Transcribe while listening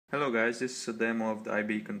Hello guys, this is a demo of the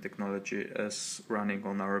iBeacon technology as running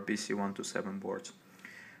on our BC127 boards.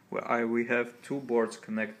 We have two boards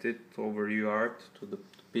connected over UART to the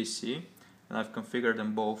PC, and I've configured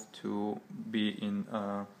them both to be in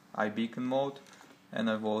iBeacon mode, and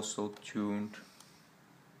I've also tuned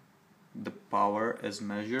the power as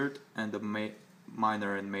measured and the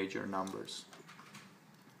minor and major numbers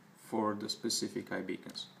for the specific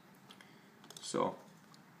iBeacons. So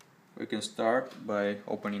we can start by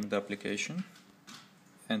opening the application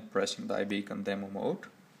and pressing the iBeacon demo mode.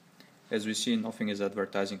 As we see, nothing is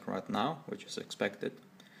advertising right now, which is expected.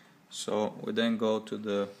 So we then go to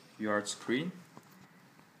the UART screen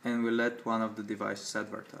and we let one of the devices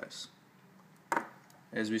advertise.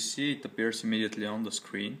 As we see, it appears immediately on the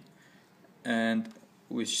screen, and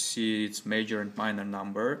we see its major and minor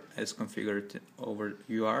number as configured over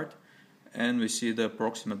UART, and we see the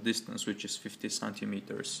approximate distance, which is 50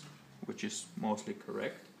 centimeters, which is mostly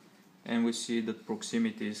correct, and we see that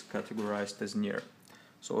proximity is categorized as near.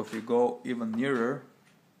 So if we go even nearer,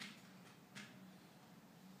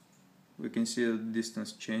 we can see that the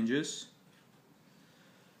distance changes.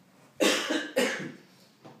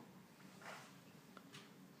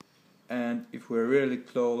 And if we're really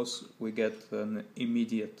close, we get an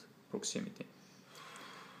immediate proximity.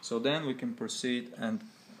 So then we can proceed and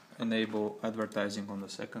enable advertising on the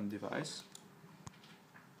second device.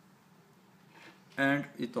 And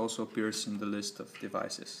it also appears in the list of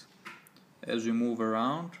devices. As we move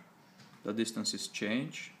around, the distances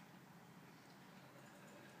change.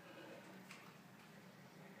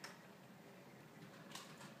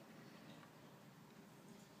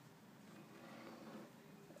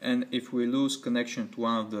 And if we lose connection to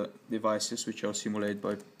one of the devices, which I'll simulate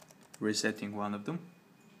by resetting one of them,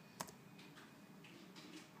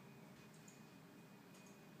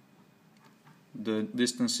 the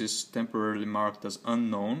distance is temporarily marked as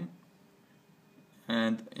unknown,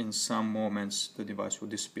 and in some moments the device will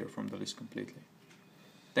disappear from the list completely.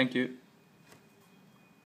 Thank you.